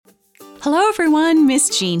Hello everyone,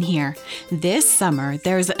 Miss Jean here. This summer,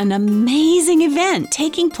 there's an amazing event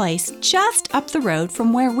taking place just up the road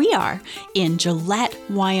from where we are in Gillette,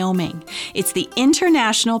 Wyoming. It's the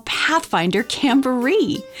International Pathfinder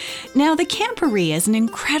Camporee. Now, the Camporee is an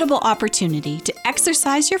incredible opportunity to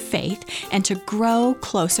exercise your faith and to grow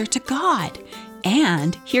closer to God.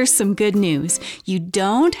 And here's some good news. You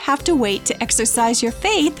don't have to wait to exercise your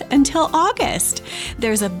faith until August.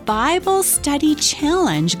 There's a Bible study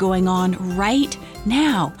challenge going on right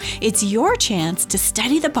now. It's your chance to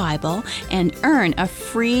study the Bible and earn a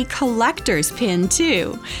free collector's pin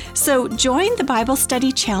too. So join the Bible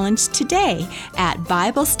Study Challenge today at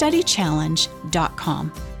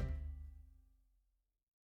BibleStudyChallenge.com.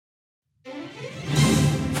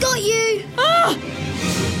 Got you!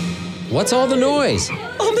 What's all the noise?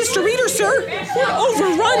 Oh, Mr. Reader, sir, we're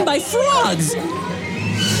overrun by frogs!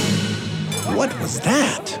 What was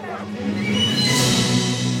that?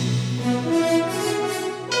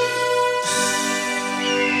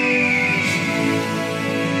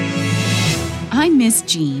 I'm Miss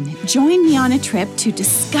Jean. Join me on a trip to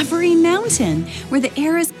Discovery Mountain, where the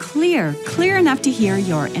air is clear enough to hear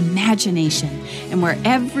your imagination, and where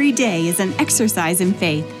every day is an exercise in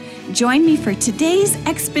faith. Join me for today's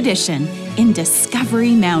expedition in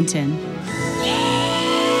Discovery Mountain.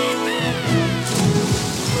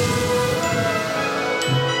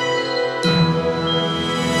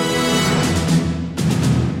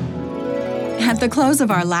 At the close of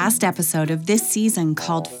our last episode of this season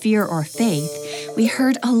called Fear or Faith, we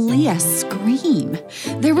heard Aaliyah scream.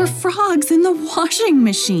 There were frogs in the washing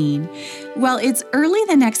machine. Well, it's early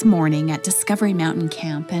the next morning at Discovery Mountain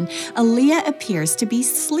Camp, and Aaliyah appears to be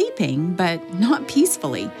sleeping, but not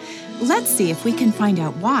peacefully. Let's see if we can find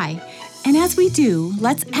out why. And as we do,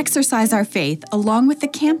 let's exercise our faith along with the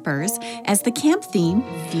campers as the camp theme,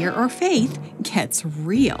 Fear or Faith, gets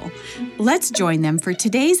real. Let's join them for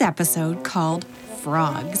today's episode called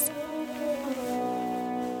Frogs.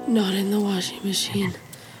 Not in the washing machine.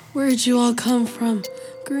 Where'd you all come from?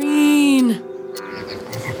 Green!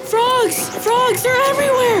 Frogs! Frogs! They're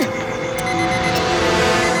everywhere!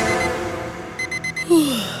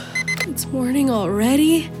 It's morning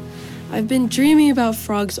already? I've been dreaming about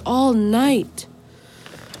frogs all night.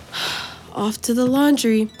 Off to the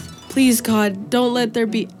laundry. Please, God, don't let there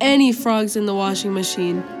be any frogs in the washing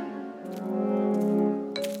machine.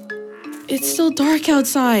 It's still dark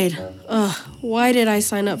outside. Why did I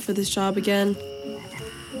sign up for this job again?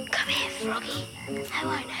 Come here, Froggy. I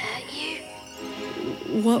won't hurt you.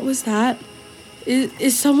 What was that?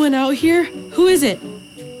 Is someone out here? Who is it?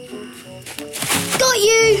 Got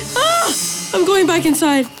you! I'm going back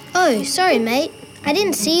inside. Oh, sorry, mate. I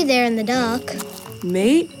didn't see you there in the dark.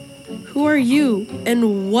 Mate? Who are you?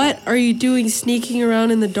 And what are you doing sneaking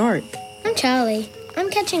around in the dark? I'm Charlie. I'm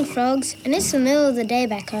catching frogs, and it's the middle of the day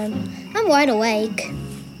back home. I'm wide awake.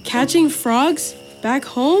 Catching frogs? Back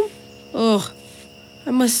home? Ugh,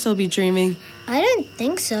 I must still be dreaming. I don't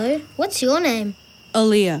think so. What's your name?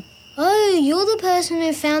 Aaliyah. Oh, you're the person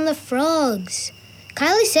who found the frogs.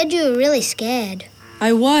 Kylie said you were really scared.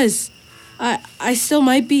 I was. I still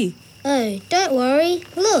might be. Oh, don't worry.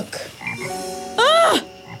 Look.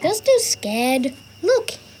 You're still scared.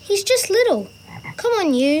 Look, he's just little. Come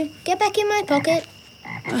on, you. Get back in my pocket.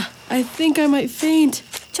 I think I might faint.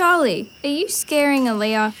 Charlie, are you scaring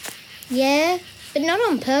Aaliyah? Yeah, but not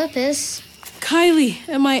on purpose. Kylie,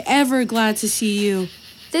 am I ever glad to see you.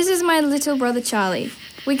 This is my little brother Charlie.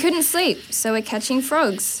 We couldn't sleep, so we're catching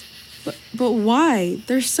frogs. But why?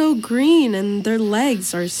 They're so green and their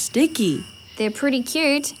legs are sticky. They're pretty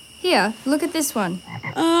cute. Here, look at this one.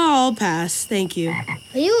 I'll pass, thank you.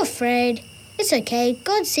 Are you afraid? It's okay.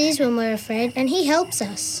 God sees when we're afraid, and he helps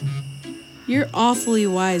us. You're awfully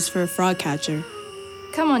wise for a frog catcher.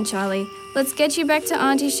 Come on, Charlie. Let's get you back to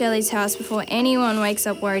Auntie Shelley's house before anyone wakes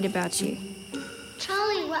up worried about you.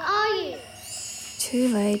 Charlie, where are you? Too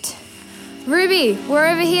late. Ruby, we're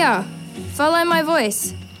over here. Follow my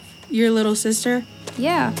voice. Your little sister?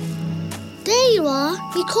 Yeah. There you are.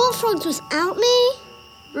 You caught frogs without me?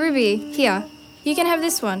 Ruby, here. You can have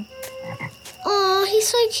this one. Aw, he's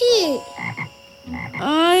so cute.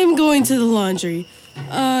 I'm going to the laundry.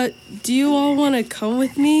 Do you all want to come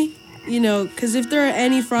with me? You know, because if there are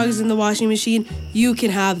any frogs in the washing machine, you can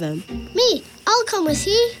have them. Me, I'll come with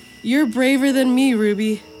you. You're braver than me,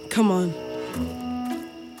 Ruby. Come on.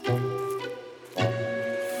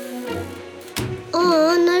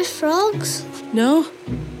 Aw, no frogs? No?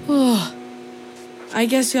 Oh, I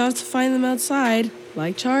guess you'll have to find them outside,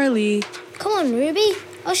 like Charlie. Come on, Ruby.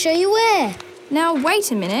 I'll show you where. Now, wait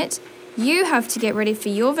a minute. You have to get ready for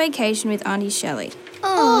your vacation with Auntie Shelley.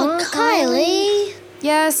 Oh, Kylie.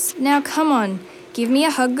 Yes, now come on. Give me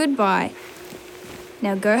a hug goodbye.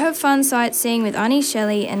 Now go have fun sightseeing with Auntie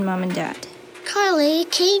Shelley and Mum and Dad. Kylie,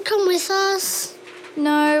 can you come with us?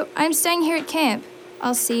 No, I'm staying here at camp.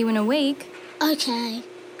 I'll see you in a week. Okay.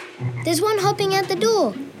 There's one hopping at the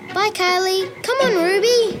door. Bye, Kylie. Come on,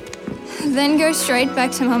 Ruby. Then go straight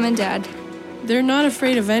back to Mum and Dad. They're not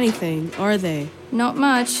afraid of anything, are they? Not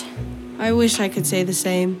much. I wish I could say the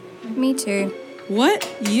same. Me too. What?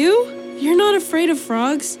 You? You're not afraid of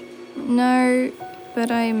frogs? No,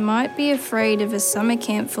 but I might be afraid of a summer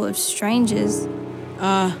camp full of strangers.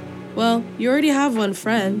 Well, you already have one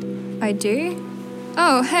friend. I do?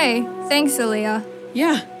 Oh, hey. Thanks, Aaliyah.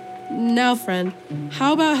 Yeah. Now, friend,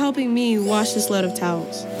 how about helping me wash this load of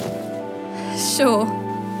towels? Sure.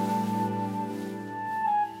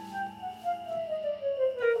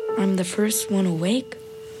 I'm the first one awake.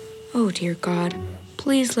 Oh, dear God,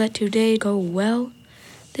 please let today go well.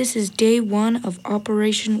 This is day 1 of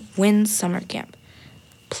Operation Wind Summer Camp.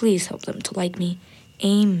 Please help them to like me.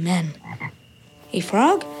 Amen. A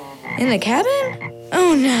frog? In the cabin?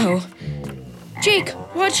 Oh, no. Jake,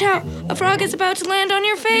 watch out. A frog is about to land on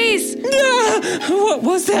your face. What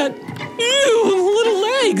was that? Ew, little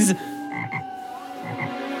legs.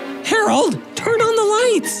 Harold, turn on the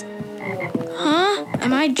lights. Huh?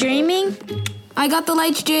 Am I dreaming? I got the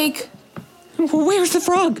lights, Jake. Where's the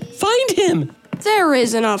frog? Find him. There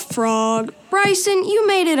isn't a frog. Bryson, you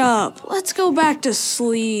made it up. Let's go back to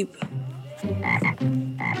sleep.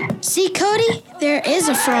 See, Cody? There is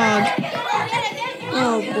a frog.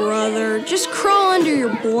 Oh, brother, just crawl under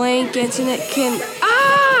your blankets and it can...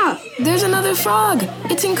 Ah! There's another frog.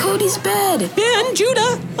 It's in Cody's bed. Ben,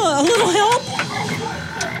 Judah, a little help?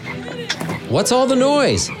 What's all the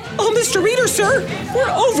noise? Oh, Mr. Reader, sir, we're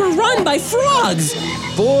overrun by frogs.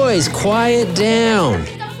 Boys, quiet down.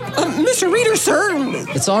 Mr. Reader, sir.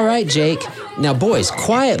 It's all right, Jake. Now, boys,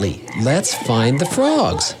 quietly. Let's find the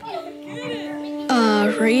frogs.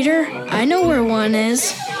 Reader, I know where one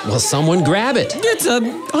is. Well, someone grab it. It's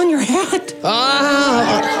on your hat.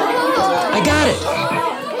 I got it.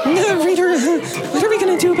 Reader, what are we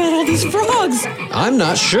going to do about all these frogs? I'm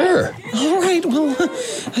not sure. All right, well,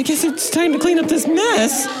 I guess it's time to clean up this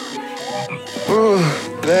mess. Oh,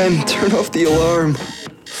 Ben, turn off the alarm.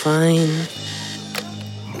 Fine.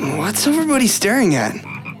 What's everybody staring at?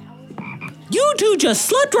 You two just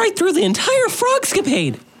slept right through the entire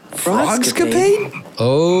Frogscapade. Frogscapade?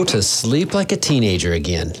 Oh, to sleep like a teenager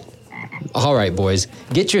again. All right, boys,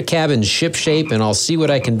 get your cabin shipshape and I'll see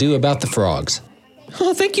what I can do about the frogs.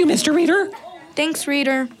 Oh, thank you, Mr. Reader. Thanks,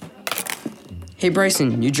 Reader. Hey,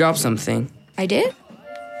 Bryson, you dropped something. I did?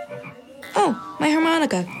 Oh, my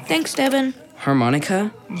harmonica. Thanks, Devin.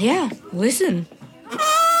 Harmonica? Yeah, listen.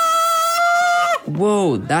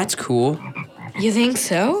 Whoa, that's cool. You think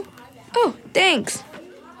so? Oh, thanks.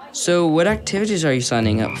 So what activities are you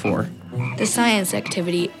signing up for? The science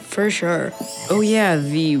activity, for sure. Oh yeah,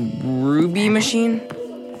 the Ruby machine?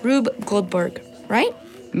 Rube Goldberg, right?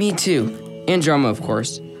 Me too. And drama, of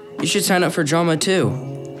course. You should sign up for drama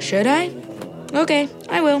too. Should I? Okay,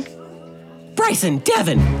 I will. Bryson,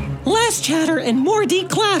 Devin, less chatter and more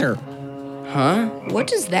declutter. Huh? What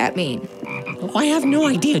does that mean? Oh, I have no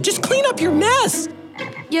idea. Just clean up your mess.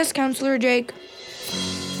 Yes, Counselor Jake.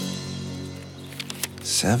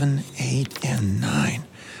 7, 8, and 9.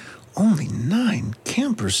 Only 9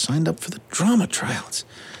 campers signed up for the drama tryouts.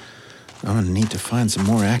 I'm gonna need to find some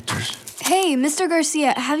more actors. Hey, Mr.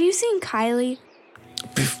 Garcia, have you seen Kylie?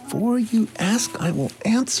 Before you ask, I will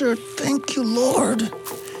answer. Thank you, Lord.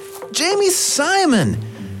 Jamie Simon!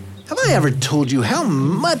 Have I ever told you how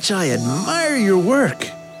much I admire your work?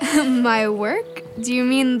 My work? Do you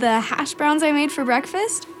mean the hash browns I made for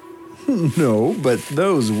breakfast? No, but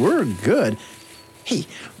those were good. Hey,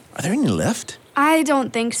 are there any left? I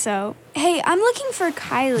don't think so. Hey, I'm looking for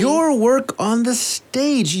Kylie. Your work on the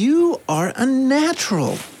stage. You are a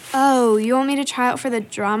natural. Oh, you want me to try out for the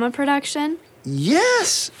drama production?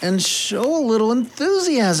 Yes, and show a little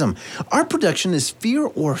enthusiasm. Our production is Fear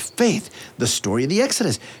or Faith, the story of the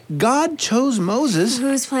Exodus. God chose Moses.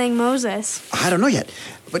 Who's playing Moses? I don't know yet,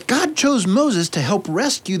 but God chose Moses to help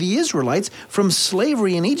rescue the Israelites from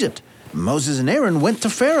slavery in Egypt. Moses and Aaron went to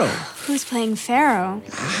Pharaoh. Who's playing Pharaoh?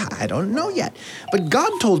 I don't know yet, but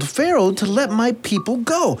God told Pharaoh to let my people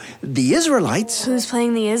go. The Israelites... Who's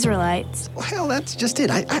playing the Israelites? Well, that's just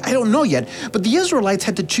it. I don't know yet, but the Israelites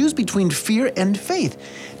had to choose between fear and faith.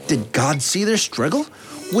 Did God see their struggle?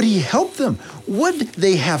 Would he help them? Would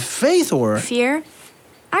they have faith or... Fear?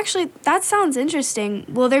 Actually, that sounds interesting.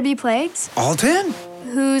 Will there be plagues? All 10.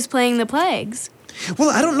 Who's playing the plagues? Well,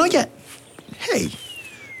 I don't know yet. Hey,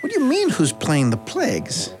 What do you mean, who's playing the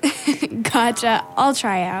plagues? Gotcha. I'll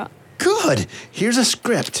try out. Good. Here's a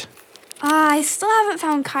script. I still haven't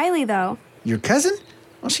found Kylie, though. Your cousin?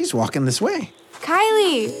 Well, she's walking this way.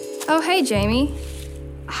 Kylie! Oh, hey, Jamie.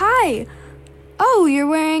 Hi. Oh, you're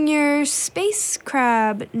wearing your space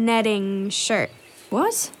crab netting shirt.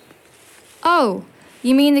 What? Oh,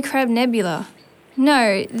 you mean the Crab Nebula.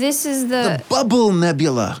 No, this is The Bubble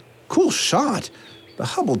Nebula. Cool shot. The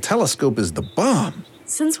Hubble telescope is the bomb.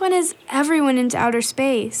 Since when is everyone into outer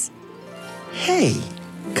space? Hey,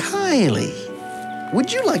 Kylie.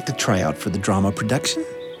 Would you like to try out for the drama production?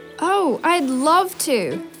 Oh, I'd love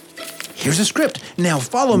to. Here's a script. Now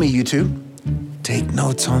follow me, you two. Take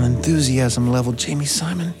notes on enthusiasm level, Jamie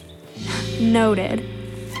Simon. Noted.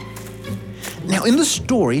 Now, in the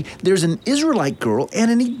story, there's an Israelite girl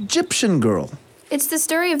and an Egyptian girl. It's the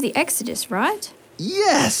story of the Exodus, right?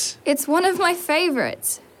 Yes! It's one of my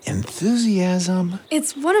favorites. Enthusiasm.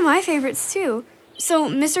 It's one of my favorites, too. So,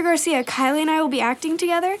 Mr. Garcia, Kylie and I will be acting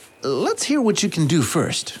together? Let's hear what you can do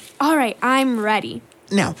first. All right, I'm ready.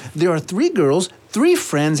 Now, there are 3 girls, 3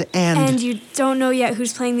 friends, and... And you don't know yet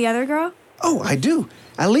who's playing the other girl? Oh, I do.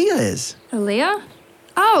 Aaliyah is. Aaliyah?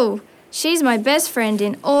 Oh, she's my best friend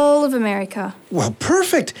in all of America. Well,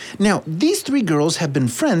 perfect. Now, these 3 girls have been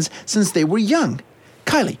friends since they were young.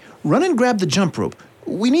 Kylie, run and grab the jump rope.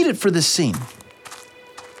 We need it for this scene.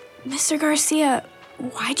 Mr. Garcia,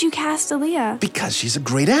 why'd you cast Aaliyah? Because she's a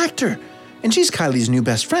great actor. And she's Kylie's new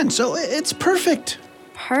best friend, so it's perfect.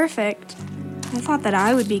 Perfect. I thought that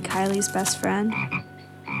I would be Kylie's best friend.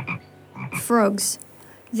 Frogs.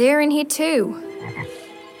 They're in here too.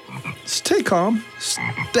 Stay calm.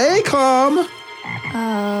 Stay calm.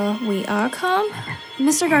 We are calm?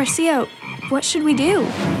 Mr. Garcia, what should we do?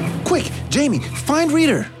 Quick, Jamie, find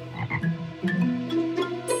Reader.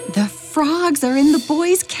 The frogs are in the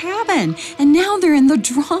boys' cabin, and now they're in the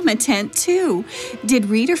drama tent, too. Did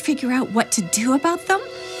Reader figure out what to do about them?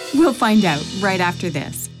 We'll find out right after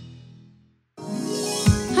this.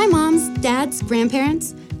 Hi, moms, dads,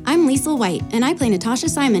 grandparents. I'm Liesl White, and I play Natasha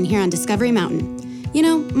Simon here on Discovery Mountain. You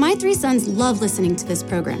know, my 3 sons love listening to this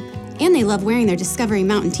program, and they love wearing their Discovery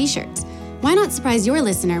Mountain t-shirts. Why not surprise your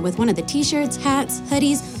listener with one of the t-shirts, hats,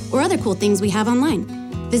 hoodies, or other cool things we have online?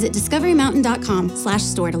 Visit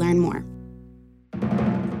discoverymountain.com/store to learn more.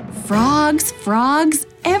 Frogs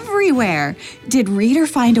everywhere. Did Reader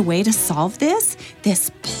find a way to solve this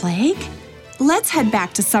plague? Let's head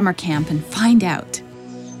back to summer camp and find out.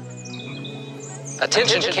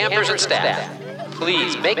 Attention campers and staff.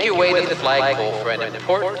 Please make your way to the flagpole for an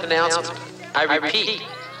important announcement. I repeat,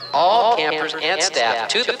 all campers and staff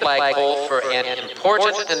to the flagpole for an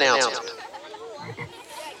important announcement.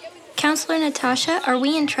 Counselor Natasha, are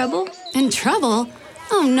we in trouble? In trouble?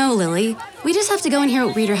 Oh no, Lily. We just have to go and hear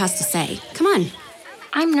what Reader has to say. Come on.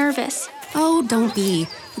 I'm nervous. Oh, don't be.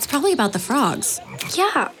 It's probably about the frogs.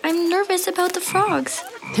 Yeah, I'm nervous about the frogs.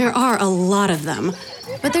 There are a lot of them,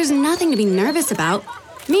 but there's nothing to be nervous about.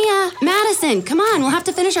 Mia, Madison, come on, we'll have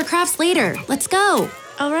to finish our crafts later. Let's go.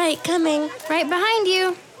 All right, coming. Right behind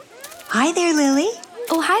you. Hi there, Lily.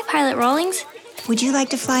 Oh, hi, Pilot Rawlings. Would you like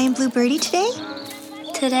to fly in Blue Birdie today?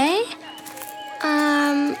 Today?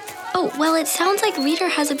 Oh, well, it sounds like Reader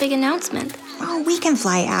has a big announcement. Oh, we can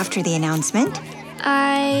fly after the announcement.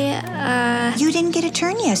 You didn't get a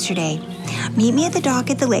turn yesterday. Meet me at the dock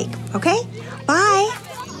at the lake, okay? Bye.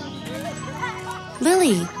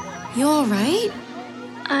 Lily, you all right?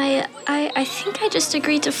 I think I just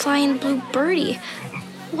agreed to fly in Blue Birdie.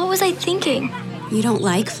 What was I thinking? You don't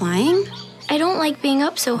like flying? I don't like being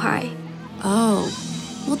up so high. Oh,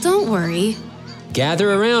 well, don't worry.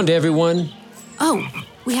 Gather around, everyone. Oh,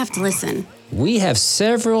 we have to listen. We have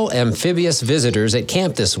several amphibious visitors at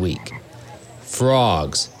camp this week.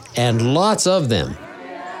 Frogs, and lots of them.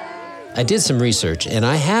 I did some research, and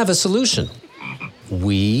I have a solution.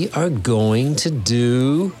 We are going to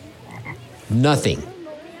do nothing.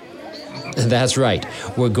 That's right.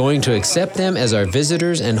 We're going to accept them as our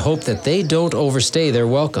visitors and hope that they don't overstay their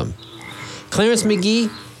welcome. Clarence McGee,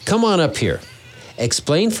 come on up here.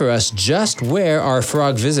 Explain for us just where our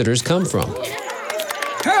frog visitors come from.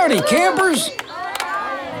 Howdy, campers.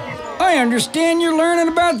 I understand you're learning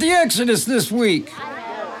about the Exodus this week.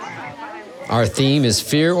 Our theme is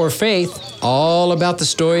fear or faith, all about the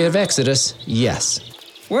story of Exodus, yes.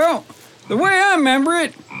 Well, the way I remember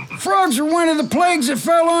it, frogs are one of the plagues that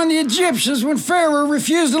fell on the Egyptians when Pharaoh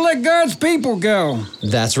refused to let God's people go.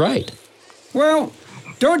 That's right. Well,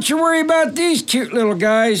 don't you worry about these cute little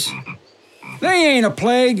guys. They ain't a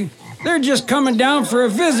plague. They're just coming down for a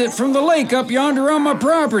visit from the lake up yonder on my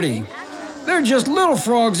property. They're just little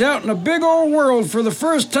frogs out in a big old world for the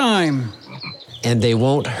first time. And they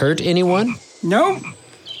won't hurt anyone? Nope.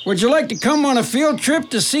 Would you like to come on a field trip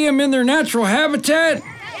to see them in their natural habitat?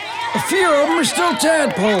 A few of them are still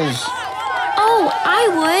tadpoles. Oh, I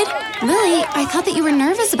would. Lily, I thought that you were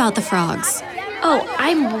nervous about the frogs. Oh,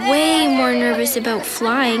 I'm way more nervous about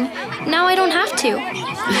flying. Now I don't have to.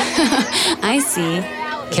 I see.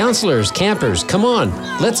 Counselors, campers, come on.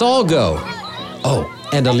 Let's all go. Oh,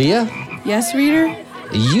 and Aaliyah? Yes, Reader?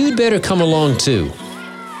 You'd better come along too.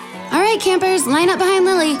 All right, campers, line up behind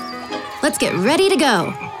Lily. Let's get ready to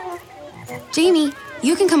go. Jamie,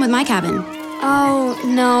 you can come with my cabin. Oh,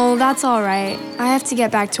 no, that's all right. I have to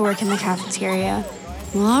get back to work in the cafeteria.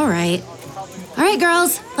 Well, all right. All right,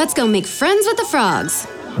 girls, let's go make friends with the frogs.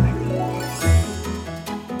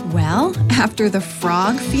 Well, after the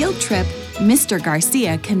frog field trip, Mr.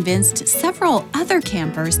 Garcia convinced several other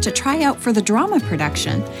campers to try out for the drama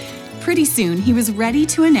production. Pretty soon, he was ready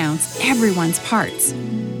to announce everyone's parts.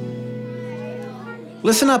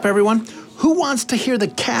 Listen up, everyone. Who wants to hear the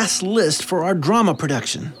cast list for our drama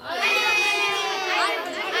production?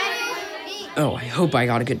 Oh, I hope I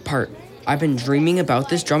got a good part. I've been dreaming about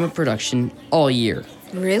this drama production all year.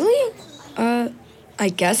 Really? I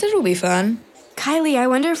guess it'll be fun. Kylie, I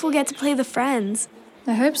wonder if we'll get to play the friends.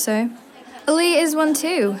 I hope so. Ali is one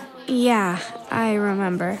too. Yeah, I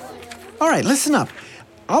remember. All right, listen up.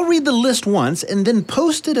 I'll read the list once and then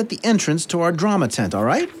post it at the entrance to our drama tent, all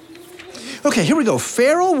right? Okay, here we go.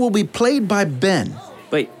 Farrell will be played by Ben.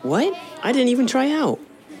 Wait, what? I didn't even try out.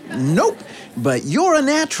 Nope, but you're a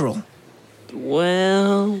natural.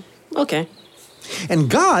 Well, okay. And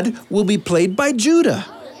God will be played by Judah.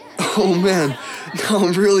 Oh, man. Now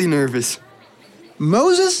I'm really nervous.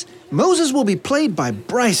 Moses will be played by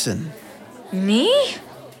Bryson. Me?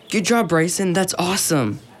 Good job, Bryson. That's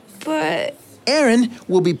awesome. But... Aaron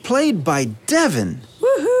will be played by Devin.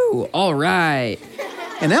 Woohoo! All right.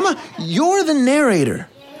 And Emma, you're the narrator.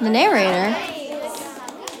 The narrator?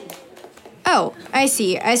 Oh, I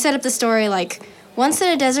see. I set up the story like, once in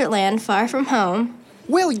a desert land far from home.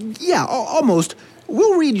 Well, yeah, almost.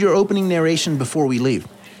 We'll read your opening narration before we leave.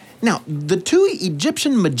 Now, the two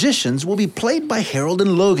Egyptian magicians will be played by Harold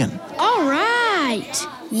and Logan. All right.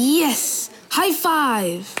 Yes. High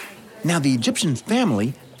five. Now, the Egyptian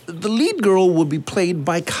family, the lead girl will be played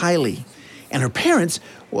by Kylie. And her parents,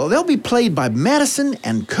 well, they'll be played by Madison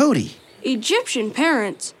and Cody. Egyptian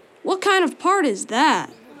parents? What kind of part is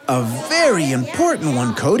that? A very important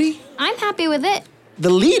one, Cody. I'm happy with it. The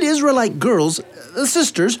lead Israelite girls, the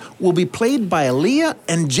sisters, will be played by Aaliyah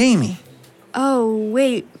and Jamie. Oh,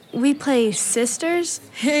 wait. We play sisters?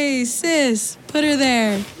 Hey, sis. Put her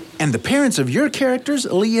there. And the parents of your characters,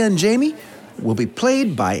 Aaliyah and Jamie, will be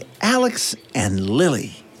played by Alex and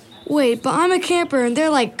Lily. Wait, but I'm a camper and they're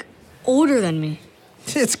like older than me.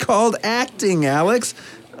 It's called acting, Alex.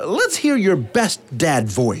 Let's hear your best dad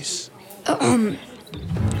voice.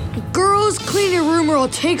 Girls, clean your room or I'll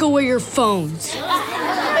take away your phones.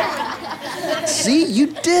 See, you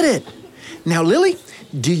did it. Now, Lily,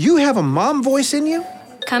 do you have a mom voice in you?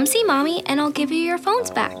 Come see Mommy and I'll give you your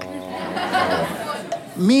phones back.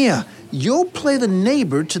 Mia, you'll play the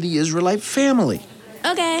neighbor to the Israelite family.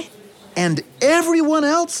 Okay. And everyone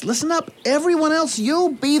else, listen up, everyone else,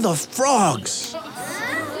 you'll be the frogs.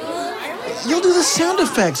 You'll do the sound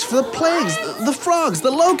effects for the plagues, the frogs,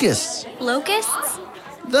 the locusts. Locusts?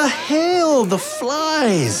 The hail, the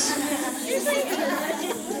flies.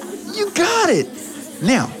 You got it.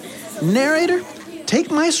 Now, narrator,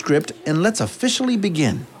 take my script and let's officially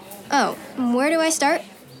begin. Oh, where do I start?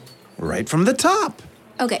 Right from the top.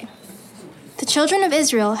 Okay. The children of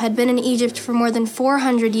Israel had been in Egypt for more than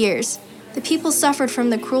 400 years. The people suffered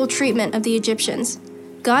from the cruel treatment of the Egyptians.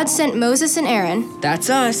 God sent Moses and Aaron,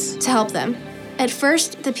 that's us, to help them. At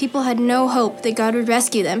first, the people had no hope that God would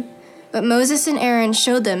rescue them, but Moses and Aaron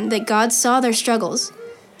showed them that God saw their struggles.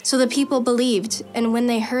 So the people believed, and when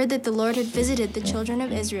they heard that the Lord had visited the children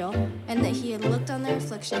of Israel and that he had looked on their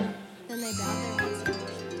affliction, then they bowed their heads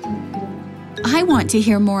in worship. I want to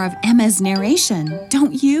hear more of Emma's narration,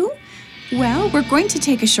 don't you? Well, we're going to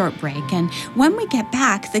take a short break, and when we get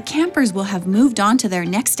back, the campers will have moved on to their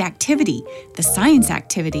next activity, the science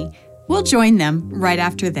activity. We'll join them right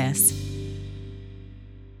after this.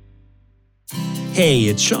 Hey,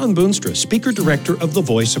 it's Sean Boonstra, Speaker-Director of The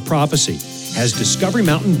Voice of Prophecy. Has Discovery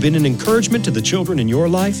Mountain been an encouragement to the children in your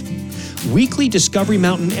life? Weekly Discovery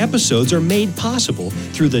Mountain episodes are made possible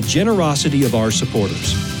through the generosity of our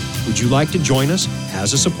supporters. Would you like to join us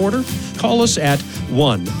as a supporter? Call us at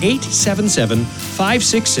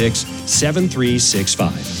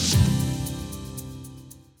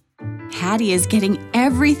 1-877-566-7365. Patty is getting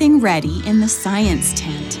everything ready in the science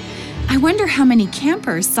tent. I wonder how many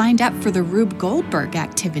campers signed up for the Rube Goldberg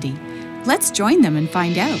activity. Let's join them and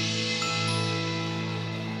find out.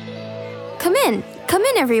 Come in,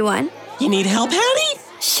 everyone. You need help, Hattie?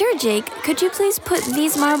 Sure, Jake. Could you please put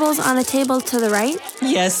these marbles on the table to the right?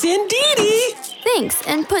 Yes, indeedy. Thanks,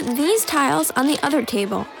 and put these tiles on the other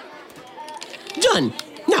table. Done.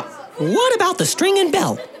 Now, what about the string and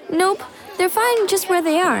bell? Nope, they're fine just where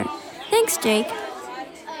they are. Thanks, Jake.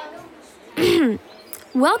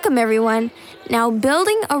 Welcome, everyone. Now,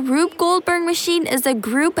 building a Rube Goldberg machine is a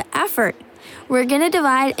group effort. We're gonna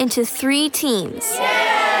divide into 3 teams.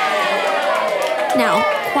 Now,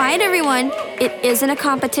 quiet, everyone. It isn't a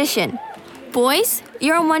competition. Boys,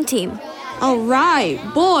 you're on one team. All right,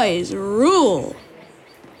 boys, rule.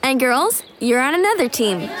 And girls, you're on another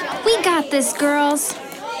team. We got this, girls.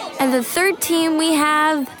 And the third team, we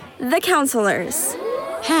have the counselors.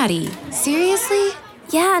 Hattie, seriously?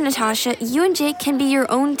 Yeah, Natasha, you and Jake can be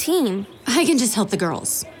your own team. I can just help the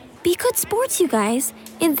girls. Be good sports, you guys.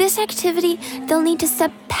 In this activity, they'll need to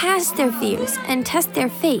step past their fears and test their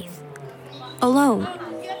faith. Alone,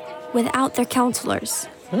 without their counselors.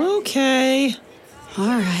 Okay.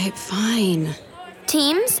 All right, fine.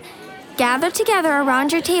 Teams, gather together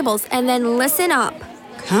around your tables and then listen up.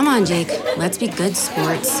 Come on, Jake. Let's be good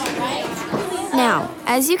sports. Now,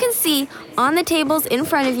 as you can see on the tables in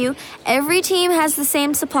front of you, every team has the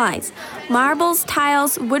same supplies: marbles,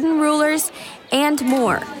 tiles, wooden rulers, and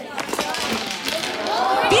more.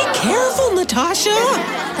 Be careful, Natasha!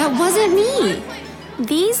 That wasn't me.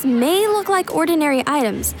 These may look like ordinary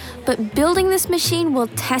items, but building this machine will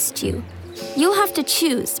test you. You'll have to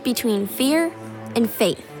choose between fear and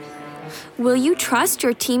faith. Will you trust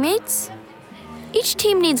your teammates? Each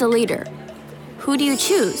team needs a leader. Who do you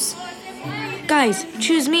choose? Guys,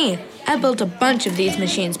 choose me. I built a bunch of these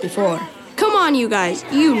machines before. Come on, you guys.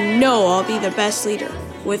 You know I'll be the best leader.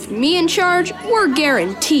 With me in charge, we're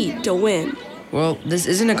guaranteed to win. Well, this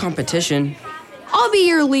isn't a competition. I'll be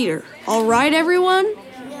your leader. All right, everyone?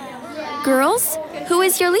 Girls, who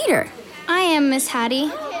is your leader? I am, Miss Hattie.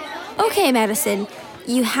 Okay, Madison,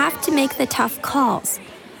 you have to make the tough calls.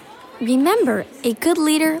 Remember, a good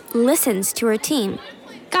leader listens to her team.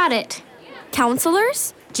 Got it.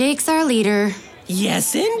 Counselors? Jake's our leader.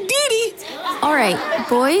 Yes, indeedy. All right,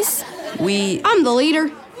 boys. I'm the leader.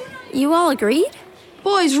 You all agreed?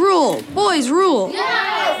 Boys rule. Boys rule.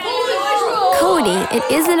 Cody, it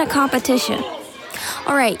isn't a competition.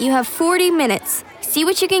 All right, you have 40 minutes. See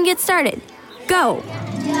what you can get started. Go.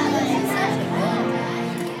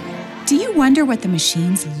 Do you wonder what the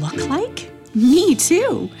machines look like? Me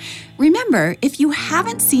too. Remember, if you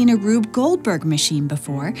haven't seen a Rube Goldberg machine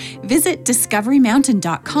before, visit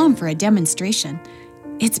discoverymountain.com for a demonstration.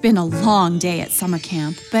 It's been a long day at summer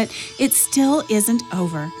camp, but it still isn't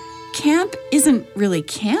over. Camp isn't really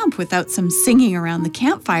camp without some singing around the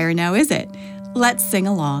campfire now, is it? Let's sing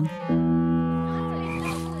along.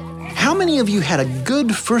 How many of you had a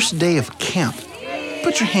good first day of camp?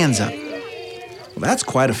 Put your hands up. Well, that's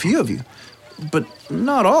quite a few of you. But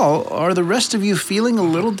not all. Are the rest of you feeling a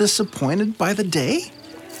little disappointed by the day?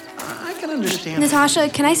 I can understand. Natasha,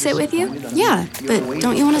 can I sit with you? Yeah, but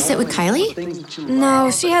don't you want to sit with Kylie?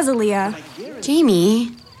 No, she has Aaliyah.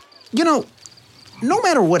 Jamie. You know, no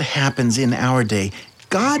matter what happens in our day,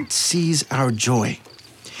 God sees our joy.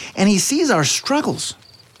 And He sees our struggles.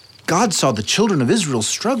 God saw the children of Israel's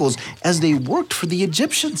struggles as they worked for the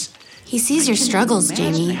Egyptians. He sees your struggles,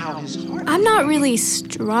 Jamie. I'm not really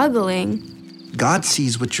struggling. God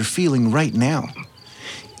sees what you're feeling right now.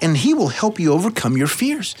 And He will help you overcome your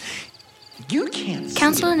fears. You can't.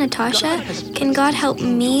 Counselor Natasha, can God help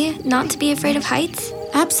me not to be afraid of heights?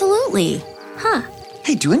 Absolutely. Huh.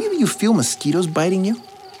 Hey, do any of you feel mosquitoes biting you?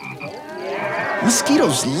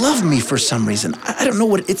 Mosquitoes love me for some reason. I don't know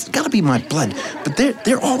what, it's gotta be my blood, but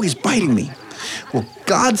they're always biting me. Well,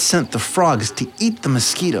 God sent the frogs to eat the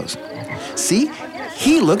mosquitoes. See,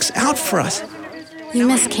 He looks out for us. You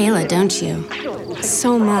miss Kayla, don't you?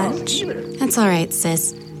 So much. That's all right,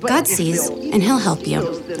 sis. God sees, and He'll help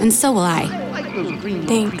you. And so will I.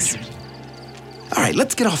 Thanks. All right,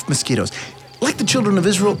 let's get off mosquitoes. Like the children of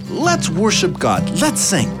Israel, let's worship God. Let's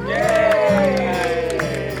sing.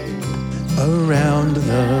 Around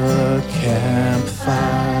the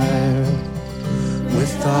campfire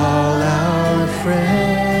with all our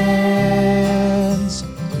friends,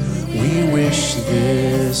 we wish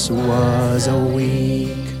this was a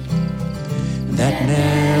week that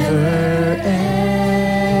never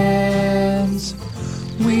ends.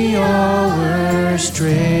 We all were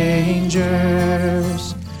strangers,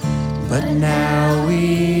 but now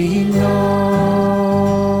we know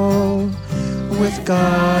with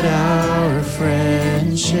God our friend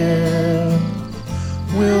friendship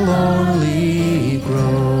will only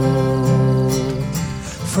grow.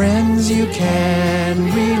 Friends you can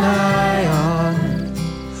rely on,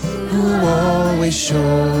 who always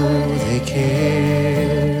show they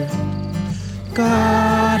care.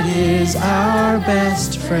 God is our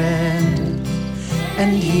best friend,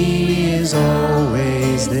 and He is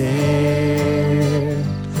always there.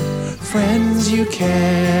 Friends you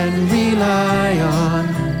can rely on,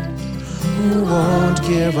 who won't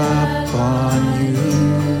give up on you.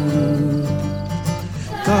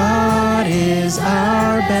 God is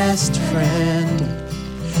our best friend,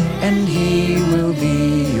 and He will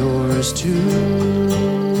be yours too.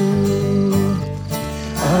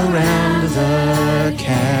 Around the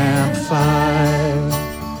campfire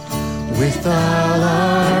with all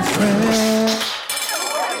our friends.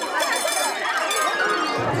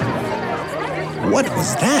 What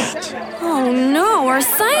was that? Oh no, our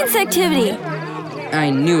science activity! I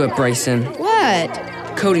knew it, Bryson. What?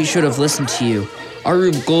 Cody should have listened to you. Our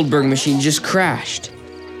Rube Goldberg machine just crashed.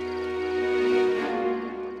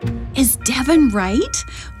 Is Devin right?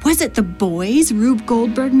 Was it the boys' Rube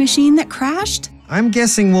Goldberg machine that crashed? I'm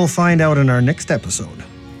guessing we'll find out in our next episode.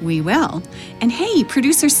 We will. And hey,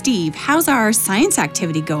 Producer Steve, how's our science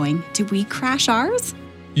activity going? Did we crash ours?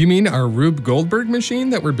 You mean our Rube Goldberg machine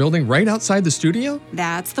that we're building right outside the studio?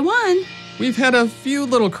 That's the one. We've had a few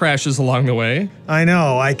little crashes along the way. I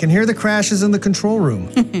know, I can hear the crashes in the control room.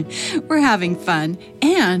 We're having fun,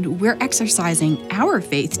 and we're exercising our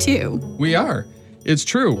faith too. We are. It's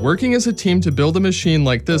true, working as a team to build a machine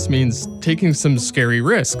like this means taking some scary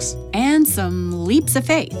risks. And some leaps of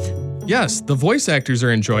faith. Yes, the voice actors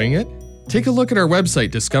are enjoying it. Take a look at our website,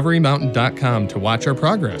 discoverymountain.com, to watch our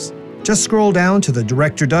progress. Just scroll down to the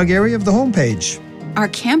Director Doug area of the homepage. Our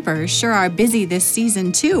campers sure are busy this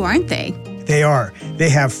season too, aren't they? They are. They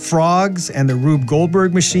have frogs and the Rube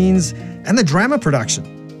Goldberg machines and the drama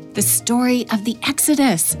production. The story of the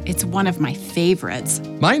Exodus. It's one of my favorites.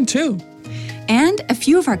 Mine too. And a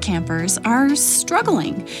few of our campers are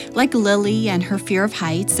struggling, like Lily and her fear of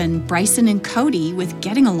heights, and Bryson and Cody with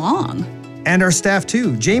getting along. And our staff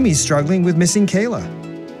too. Jamie's struggling with missing Kayla.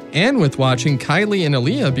 And with watching Kylie and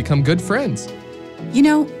Aaliyah become good friends. You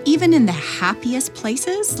know, even in the happiest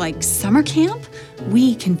places, like summer camp,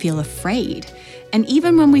 we can feel afraid. And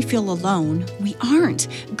even when we feel alone, we aren't.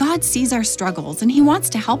 God sees our struggles, and He wants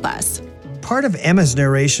to help us. Part of Emma's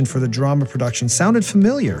narration for the drama production sounded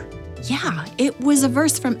familiar. Yeah, it was a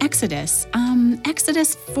verse from Exodus.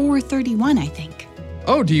 Exodus 4:31, I think.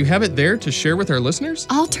 Oh, do you have it there to share with our listeners?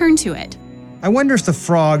 I'll turn to it. I wonder if the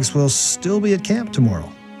frogs will still be at camp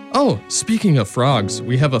tomorrow. Oh, speaking of frogs,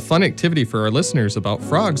 we have a fun activity for our listeners about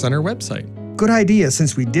frogs on our website. Good idea,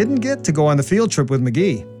 since we didn't get to go on the field trip with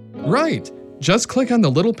McGee. Right. Just click on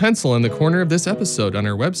the little pencil in the corner of this episode on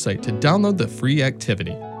our website to download the free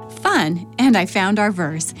activity. Fun, and I found our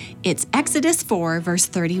verse. It's Exodus 4, verse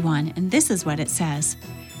 31, and this is what it says.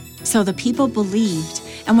 So the people believed,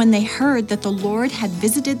 and when they heard that the Lord had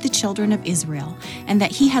visited the children of Israel, and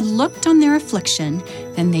that He had looked on their affliction,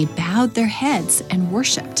 then they bowed their heads and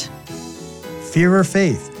worshipped. Fear or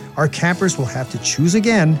faith? Our campers will have to choose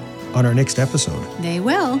again on our next episode. They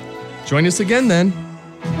will. Join us again then.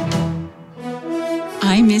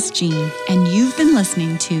 I'm Miss Jean, and you've been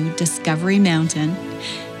listening to Discovery Mountain.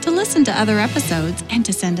 To listen to other episodes and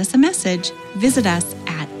to send us a message, visit us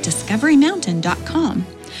at discoverymountain.com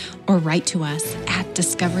or write to us at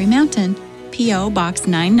Discovery Mountain, P.O. Box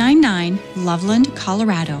 999, Loveland,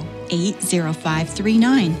 Colorado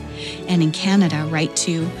 80539. And in Canada, write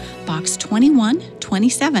to Box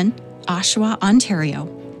 2127, Oshawa, Ontario,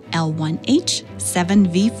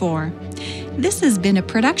 L1H7V4. This has been a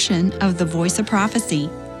production of The Voice of Prophecy.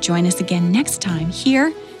 Join us again next time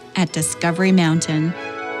here at Discovery Mountain.